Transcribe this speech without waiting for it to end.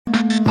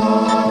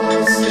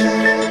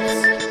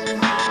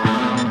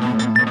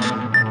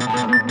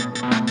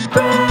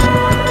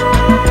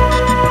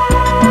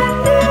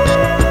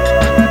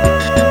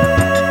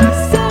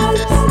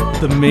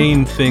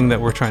main thing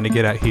that we're trying to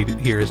get at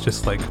here is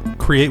just like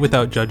create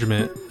without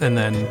judgment and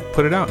then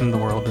put it out in the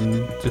world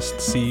and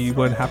just see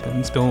what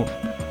happens. Don't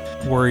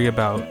worry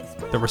about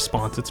the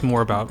response. It's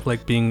more about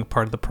like being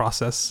part of the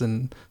process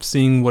and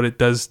seeing what it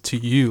does to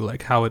you,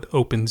 like how it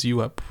opens you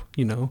up,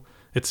 you know.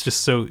 It's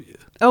just so...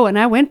 Oh, and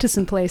I went to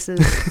some places.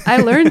 I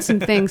learned some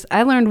things.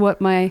 I learned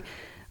what my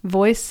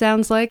voice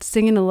sounds like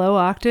singing a low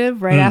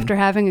octave right after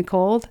having a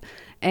cold.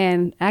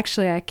 And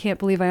actually, I can't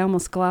believe I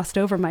almost glossed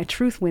over my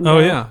truth window. Oh,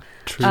 yeah.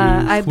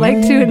 I'd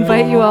like to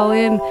invite you all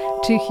in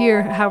to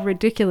hear how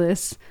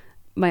ridiculous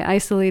my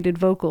isolated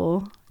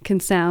vocal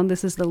can sound.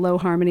 This is the low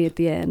harmony at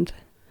the end.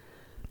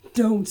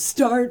 Don't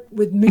start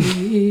with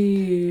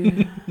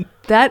me.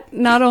 That,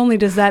 not only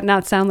does that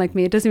not sound like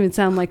me, it doesn't even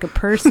sound like a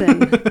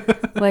person.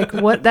 Like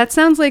what? That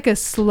sounds like a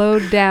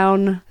slowed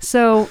down.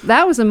 So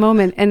that was a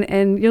moment,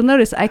 and you'll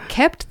notice I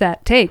kept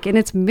that take, and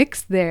it's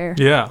mixed there.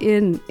 Yeah.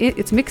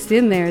 It's mixed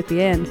in there at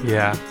the end.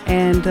 Yeah.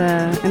 And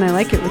I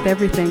like it with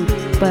everything.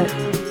 But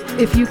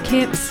if you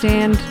can't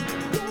stand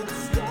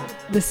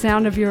the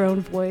sound of your own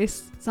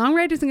voice,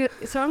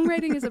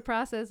 songwriting is a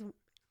process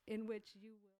in which you